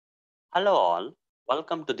Hello all,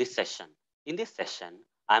 welcome to this session. In this session,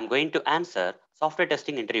 I am going to answer software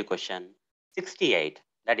testing interview question 68,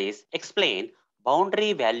 that is explain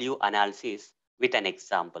boundary value analysis with an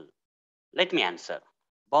example. Let me answer.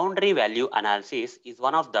 Boundary value analysis is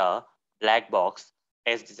one of the black box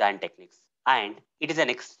test design techniques and it is an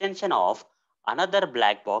extension of another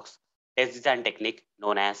black box test design technique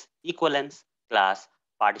known as equivalence class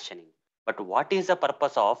partitioning. But what is the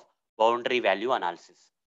purpose of boundary value analysis?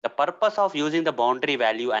 The purpose of using the boundary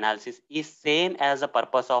value analysis is same as the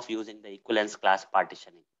purpose of using the equivalence class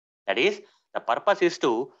partitioning. That is, the purpose is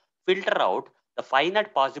to filter out the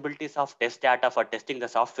finite possibilities of test data for testing the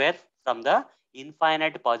software from the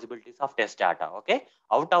infinite possibilities of test data. Okay,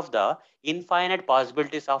 out of the infinite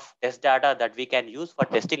possibilities of test data that we can use for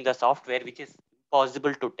testing the software which is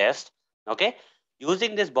possible to test. Okay,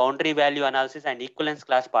 using this boundary value analysis and equivalence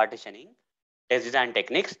class partitioning test design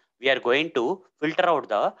techniques, we are going to filter out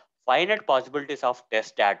the finite possibilities of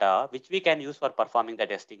test data which we can use for performing the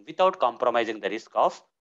testing without compromising the risk of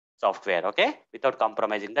software. Okay, without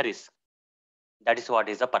compromising the risk. That is what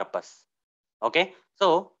is the purpose. Okay,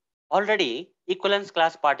 so already equivalence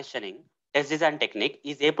class partitioning test design technique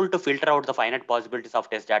is able to filter out the finite possibilities of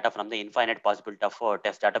test data from the infinite possibility of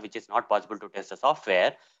test data which is not possible to test the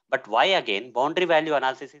software. But why again boundary value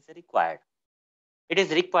analysis is required? It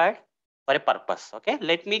is required for a purpose. Okay,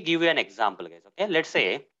 let me give you an example, guys. Okay, let's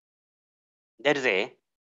say there is a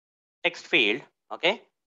text field, okay,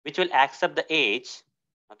 which will accept the age.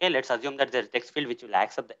 Okay, let's assume that there is text field which will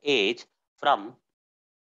accept the age from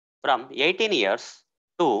 18 years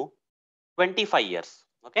to 25 years.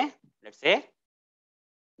 Okay, let's say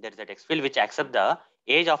there is a text field which accepts the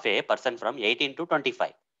age of a person from 18 to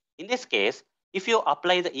 25. In this case, if you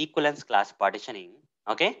apply the equivalence class partitioning,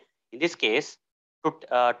 okay, in this case,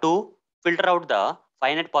 to filter out the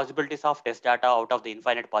finite possibilities of test data out of the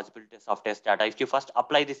infinite possibilities of test data, if you first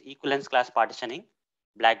apply this equivalence class partitioning,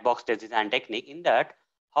 black box test design technique, in that,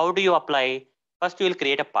 how do you apply? First, you will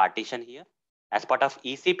create a partition here as part of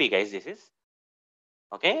ECP, guys. This is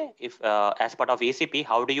okay. If as part of ECP,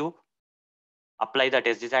 how do you apply the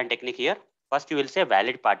test design technique here? First, you will say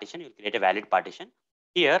valid partition. You will create a valid partition.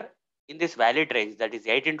 Here, in this valid range, that is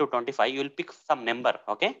 18 to 25, you will pick some number.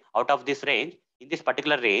 Okay, out of this range, in this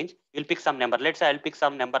particular range, you will pick some number. Let's say I'll pick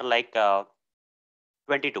some number like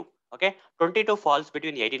 22. Okay, 22 falls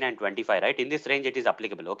between 18 and 25, right? In this range, it is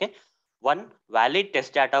applicable. Okay, one valid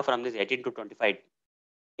test data from this 18 to 25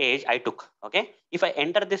 age I took. Okay, if I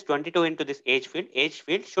enter this 22 into this age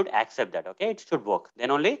field should accept that. Okay, it should work. Then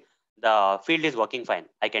only the field is working fine.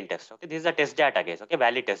 I can test. Okay, this is the test data, guys. Okay,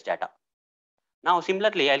 valid test data. Now,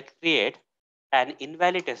 similarly, I'll create an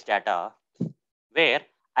invalid test data where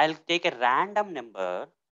I'll take a random number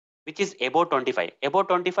which is above 25. Above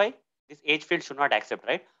 25, this age field should not accept,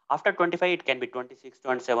 right? After 25, it can be 26,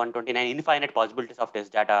 27, 29. Infinite possibilities of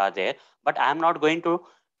test data are there. But I'm not going to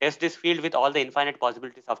test this field with all the infinite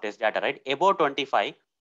possibilities of test data, right? Above 25,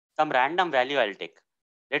 some random value I'll take.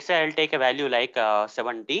 Let's say I'll take a value like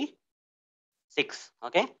 76.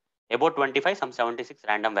 Okay. About 25, some 76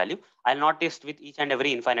 random value. I'll not test with each and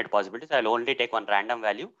every infinite possibilities. I'll only take one random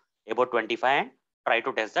value about 25 and try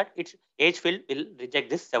to test that. Its age field will reject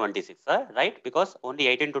this 76, right? Because only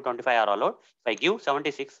 18 to 25 are allowed. If I give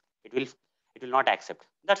 76, it will not accept.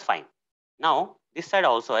 That's fine. Now this side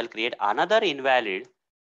also I'll create another invalid,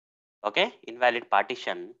 okay, invalid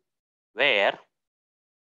partition where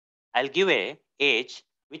I'll give a age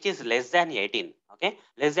which is less than 18. Okay,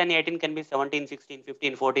 less than 18 can be 17, 16,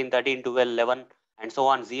 15, 14, 13, 12, 11, and so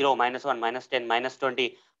on. 0, -1, -10,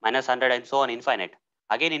 -20, -100, and so on. Infinite.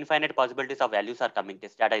 Again, infinite possibilities of values are coming.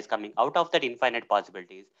 This data is coming out of that infinite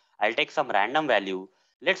possibilities. I'll take some random value.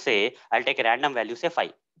 Let's say I'll take a random value, say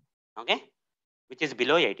 5. Okay, which is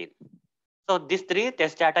below 18. So this three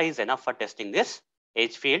test data is enough for testing this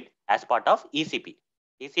age field as part of ECP.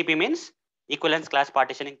 ECP means equivalence class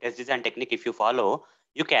partitioning test design technique. If you follow,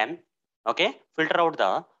 you can filter out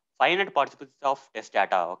the finite possibilities of test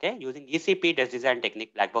data. Okay, using ECP test design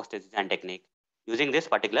technique, black box test design technique. Using this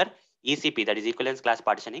particular ECP, that is equivalence class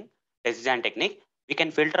partitioning test design technique, we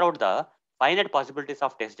can filter out the finite possibilities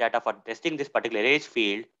of test data for testing this particular age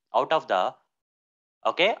field out of the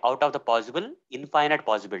out of the possible infinite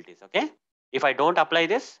possibilities. Okay, if I don't apply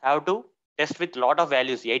this, I have to test with lot of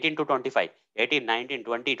values 18 to 25, 18, 19,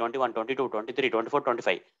 20, 21, 22, 23, 24,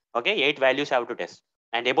 25. Okay, 8 values I have to test.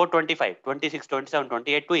 And about 25, 26, 27,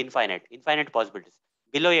 28 to infinite possibilities.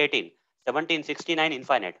 Below 18, 17, 69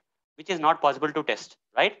 infinite, which is not possible to test,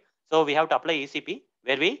 right? So we have to apply ECP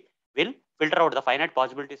where we will filter out the finite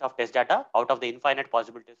possibilities of test data out of the infinite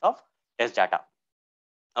possibilities of test data.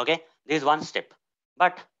 Okay, this is one step.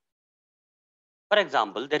 But For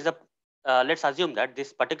example, there is a let's assume that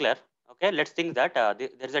this particular, okay, let's think that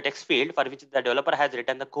there is a text field for which the developer has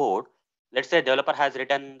written the code. Let's say developer has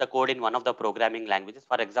written the code in one of the programming languages.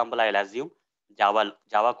 For example, I'll assume Java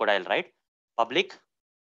code. I'll write public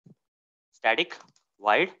static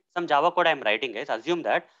void some Java code I'm writing is. Assume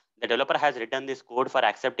that the developer has written this code for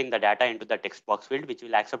accepting the data into the text box field, which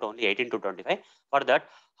will accept only 18 to 25. For that,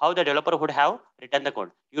 how the developer would have written the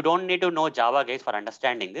code? You don't need to know Java, guys, for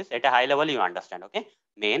understanding this. At a high level, you understand. Okay,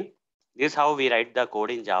 main. This is how we write the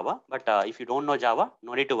code in Java. But if you don't know Java,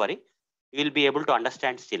 no need to worry. You will be able to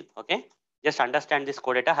understand still. Okay, just understand this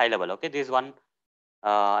code at a high level. Okay, this one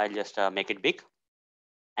I'll just make it big.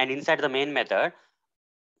 And inside the main method,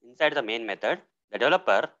 the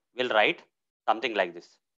developer will write something like this.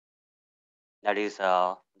 That is,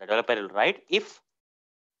 the developer will write if,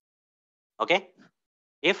 okay,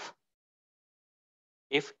 if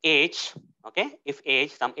age, okay, if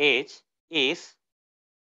age, some age is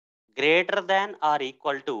greater than or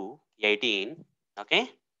equal to 18,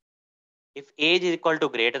 okay, if age is equal to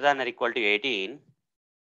greater than or equal to 18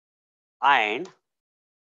 and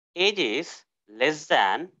age is less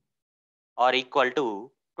than or equal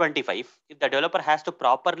to 25, if the developer has to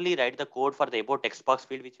properly write the code for the above text box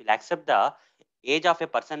field, which will accept the age of a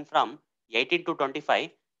person from 18 to 25,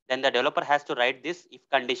 then the developer has to write this if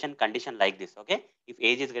condition like this. Okay, if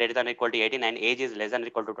age is greater than or equal to 18 and age is less than or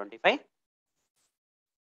equal to 25,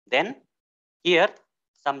 then here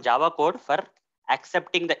some Java code for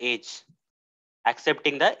accepting the age.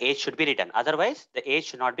 Accepting the age should be written. Otherwise, the age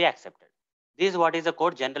should not be accepted. This is what is the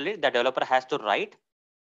code generally the developer has to write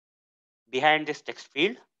behind this text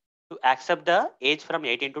field to accept the age from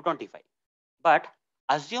 18 to 25. But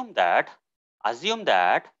assume that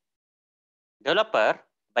developer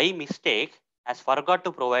by mistake has forgot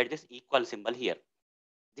to provide this equal symbol here.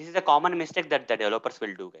 This is a common mistake that the developers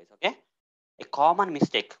will do, guys. Okay, a common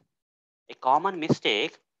mistake. A common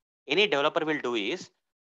mistake any developer will do is,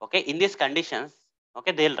 okay, in these conditions,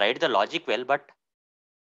 okay, they'll write the logic well, but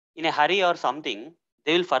in a hurry or something,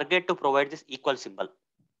 they will forget to provide this equal symbol.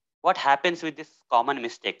 What happens with this common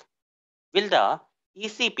mistake? Will the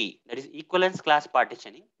ECP, that is equivalence class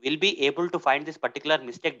partitioning, will be able to find this particular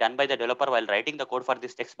mistake done by the developer while writing the code for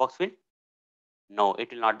this text box field? No,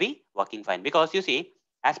 it will not be working fine, because you see,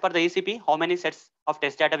 as per the ECP, how many sets of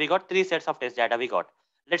test data we got? 3 sets of test data we got.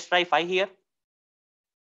 Let's try 5 here.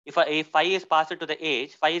 If 5 is passed to the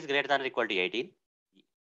age, 5 is greater than or equal to 18.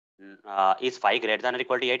 Is 5 greater than or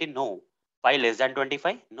equal to 18? No. 5 less than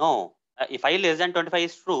 25? No. If 5 less than 25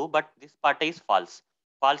 is true, but this part is false.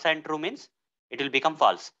 False and true means it will become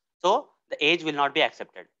false. So the age will not be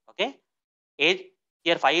accepted. Okay. Age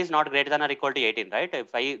here 5 is not greater than or equal to 18, right?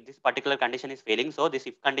 If this particular condition is failing, so this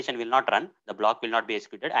if condition will not run, the block will not be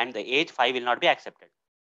executed, and the age 5 will not be accepted.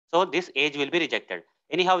 So this age will be rejected.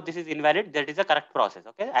 Anyhow, this is invalid. That is a correct process.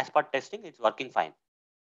 Okay. As per testing, it's working fine.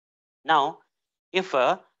 Now, if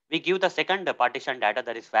we give the second partition data,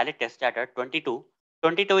 that is valid test data 22,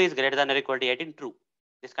 22 is greater than or equal to 18, true.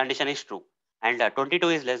 This condition is true. And 22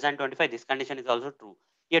 is less than 25, this condition is also true.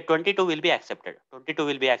 Here 22 will be accepted. 22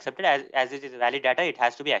 will be accepted as it is valid data, it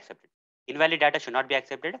has to be accepted. Invalid data should not be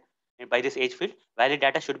accepted by this age field. Valid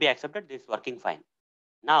data should be accepted, this is working fine.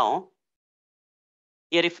 Now,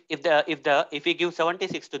 here if we give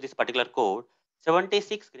 76 to this particular code,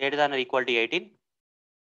 76 greater than or equal to 18,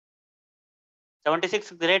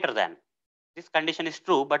 76 greater than. This condition is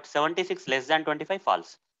true, but 76 less than 25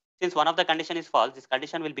 false. Since one of the condition is false, this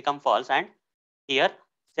condition will become false, and here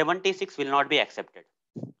 76 will not be accepted.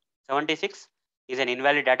 76 is an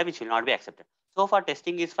invalid data which will not be accepted. So far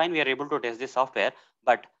testing is fine. We are able to test this software,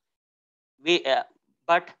 but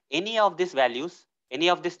any of these values, any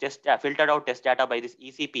of this test filtered out test data by this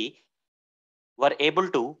ECP were able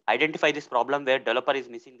to identify this problem where developer is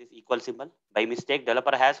missing this equal symbol. By mistake,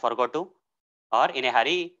 developer has forgot to, or in a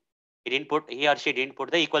hurry, he or she didn't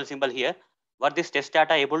put the equal symbol here. Were this test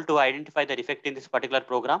data able to identify the defect in this particular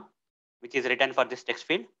program, which is written for this text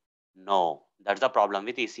field? No, that's the problem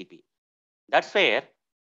with ECP. That's where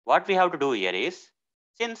what we have to do here is,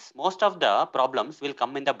 since most of the problems will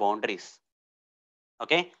come in the boundaries,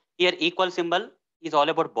 okay, here equal symbol is all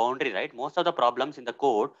about boundary, right? Most of the problems in the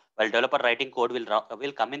code, while developer writing code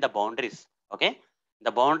will come in the boundaries, okay?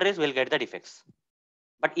 The boundaries will get the defects.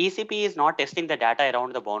 But ECP is not testing the data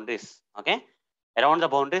around the boundaries, okay? Around the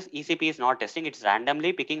boundaries, ECP is not testing. It's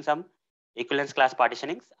randomly picking some equivalence class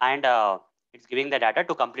partitionings, and it's giving the data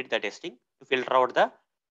to complete the testing to filter out the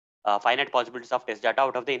finite possibilities of test data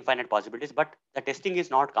out of the infinite possibilities. But the testing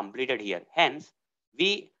is not completed here.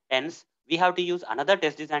 We have to use another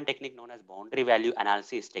test design technique known as boundary value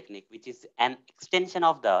analysis technique, which is an extension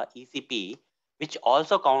of the ECP which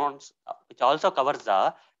also counts, which also covers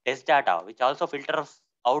the test data, which also filters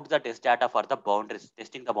out the test data for the boundaries,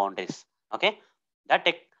 testing the boundaries. Okay, that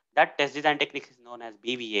that test design technique is known as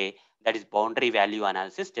BVA, that is boundary value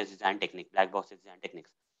analysis test design technique, black box test design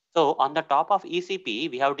techniques. So on the top of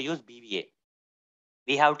ECP, we have to use BVA.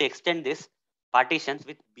 We have to extend this partitions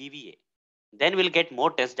with BVA. Then we'll get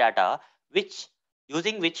more test data, which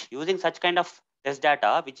using such kind of test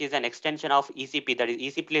data, which is an extension of ECP, that is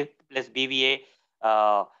ECP plus BVA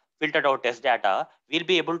filtered out test data, we'll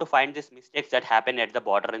be able to find these mistakes that happen at the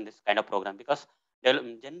border in this kind of program, because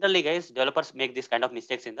generally guys, developers make this kind of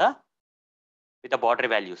mistakes in the with the border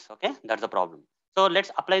values. Okay, that's the problem. So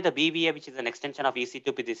let's apply the BVA, which is an extension of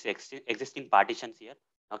EC2 to this existing partitions here.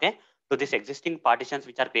 Okay, to this existing partitions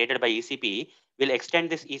which are created by ECP, we'll extend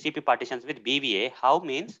this ECP partitions with BVA. How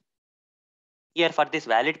means here for this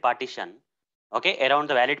valid partition, okay, around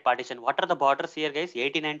the valid partition, what are the borders here, guys?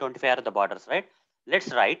 18 and 25 are the borders, right?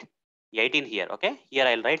 Let's write 18 here. Okay, here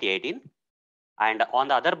I'll write 18, and on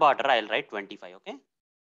the other border I'll write 25. Okay,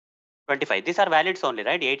 25. These are valids only,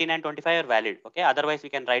 right? 18 and 25 are valid. Okay, otherwise we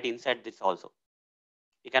can write inside this also.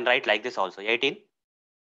 You can write like this also. 18.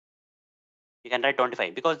 You can write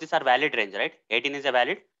 25 because these are valid range, right? 18 is a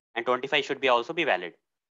valid and 25 should be also be valid.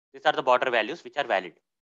 These are the border values which are valid.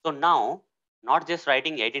 So now, not just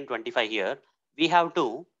writing 18, 25 here, we have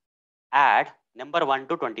to add number 1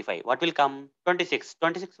 to 25. What will come? 26.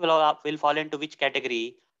 26 will fall into which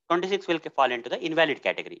category? 26 will fall into the invalid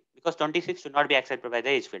category because 26 should not be accepted by the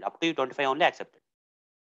age field. Up to 25 only accepted.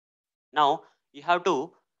 Now you have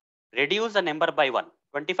to reduce the number by 1.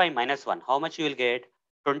 25 minus 1. How much you will get?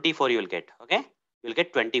 24 you will get. Okay. You will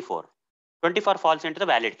get 24. 24 falls into the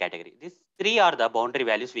valid category. These three are the boundary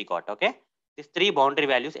values we got. Okay. These three boundary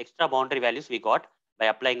values, extra boundary values we got by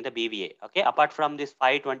applying the BVA. Okay. Apart from this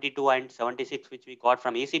 5, 22 and 76 which we got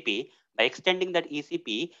from ECP, by extending that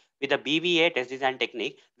ECP with the BVA test design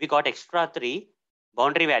technique, we got extra three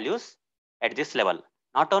boundary values at this level.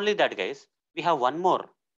 Not only that guys, we have one more.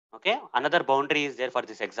 Okay, another boundary is there for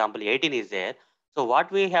this example. 18 is there. So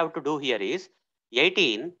what we have to do here is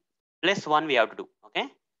 18 plus 1 we have to do. Okay,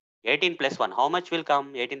 18 plus 1. How much will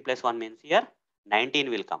come? 18 plus 1 means here 19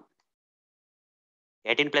 will come.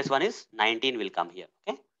 18 plus 1 is 19 will come here.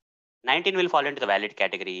 Okay, 19 will fall into the valid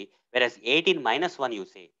category. Whereas 18 minus 1 you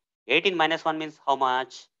say. 18 minus 1 means how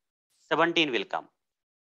much? 17 will come.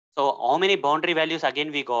 So how many boundary values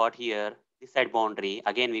again we got here? This side boundary.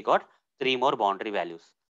 Again we got three more boundary values.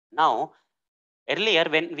 Now earlier,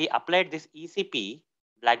 when we applied this ECP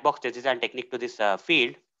black box test design technique to this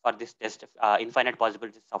field for this test, infinite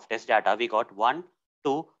possibilities of test data, we got 1,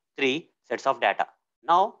 2, 3 sets of data.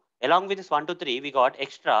 Now, along with this 1, 2, 3, we got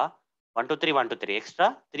extra 1, 2, 3, 1, 2, 3,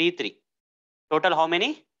 extra 3, 3. Total how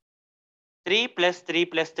many? 3 plus 3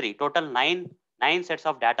 plus 3. Total 9 sets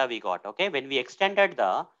of data we got. Okay, when we extended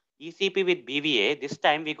the ECP with BVA, this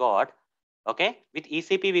time we got, okay, with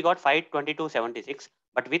ECP we got 5, 22, 76,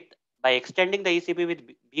 but with by extending the ECP with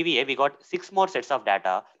BVA, we got 6 more sets of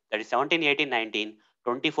data, that is 17, 18, 19,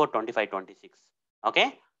 24, 25, 26.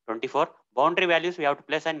 Okay, 24 boundary values we have to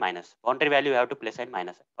plus and minus. Boundary value we have to plus and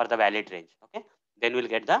minus for the valid range. Okay, then we'll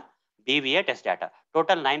get the BVA test data.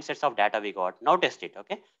 Total 9 sets of data we got. Now test it.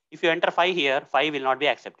 Okay, if you enter 5 here, 5 will not be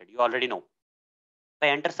accepted. You already know. If I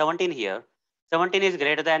enter 17 here, 17 is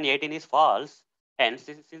greater than 18 is false. Hence,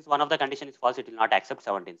 since one of the condition is false, it will not accept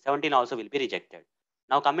 17. 17 also will be rejected.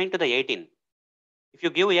 Now coming to the 18. If you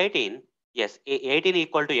give 18, yes, 18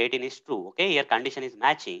 equal to 18 is true. Okay, here condition is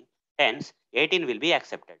matching. Hence, 18 will be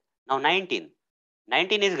accepted. Now 19.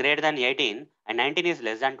 19 is greater than 18 and 19 is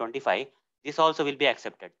less than 25. This also will be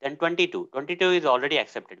accepted. Then 22. 22 is already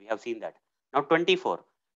accepted. We have seen that. Now 24.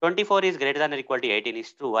 24 is greater than or equal to 18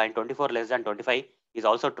 is true and 24 less than 25 is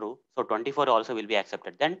also true. So 24 also will be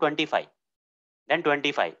accepted. Then 25. Then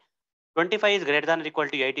 25. 25 is greater than or equal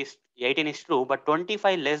to 18 is true, but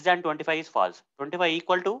 25 less than 25 is false. 25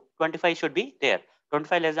 equal to 25 should be there.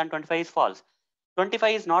 25 less than 25 is false.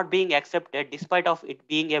 25 is not being accepted despite of it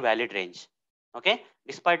being a valid range. Okay,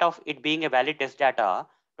 despite of it being a valid test data,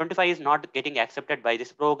 25 is not getting accepted by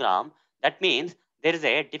this program. That means there is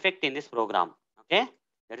a defect in this program. Okay,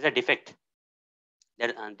 there is a defect.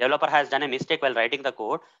 The developer has done a mistake while writing the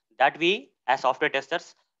code, that we as software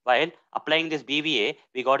testers, while applying this BVA,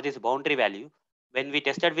 we got this boundary value. When we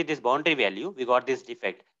tested with this boundary value, we got this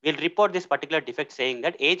defect. We'll report this particular defect saying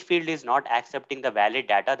that age field is not accepting the valid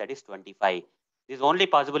data, that is 25. This is only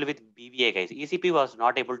possible with BVA, guys. ECP was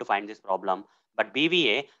not able to find this problem, but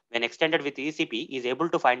BVA, when extended with ECP, is able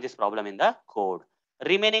to find this problem in the code.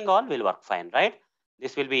 Remaining all will work fine, right?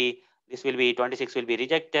 This will be 26 will be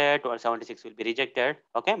rejected or 76 will be rejected.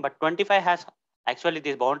 Okay, but 25 has Actually,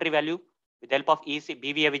 this boundary value with the help of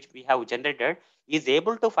BVA which we have generated is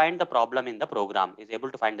able to find the problem in the program, is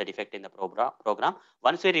able to find the defect in the program.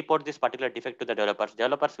 Once we report this particular defect to the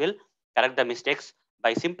developers will correct the mistakes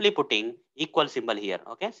by simply putting equal symbol here.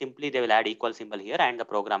 Okay, simply they will add equal symbol here and the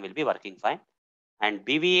program will be working fine. And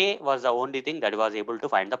BVA was the only thing that was able to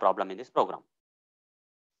find the problem in this program.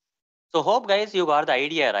 So hope guys you got the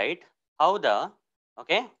idea, right? How the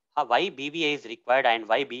okay why BVA is required and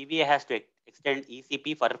why BVA has to extend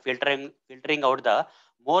ECP for filtering out the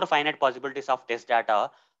more finite possibilities of test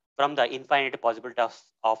data from the infinite possibilities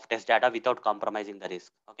of test data without compromising the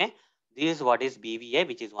risk. Okay, this is what is BVA,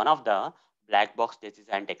 which is one of the black box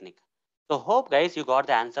design technique. So hope guys you got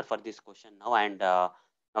the answer for this question now, and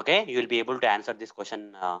okay, you will be able to answer this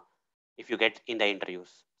question if you get in the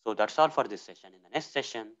interviews. So that's all for this session. In the next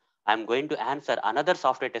session, I'm going to answer another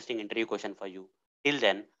software testing interview question for you. Till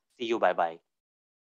then, see you. Bye bye.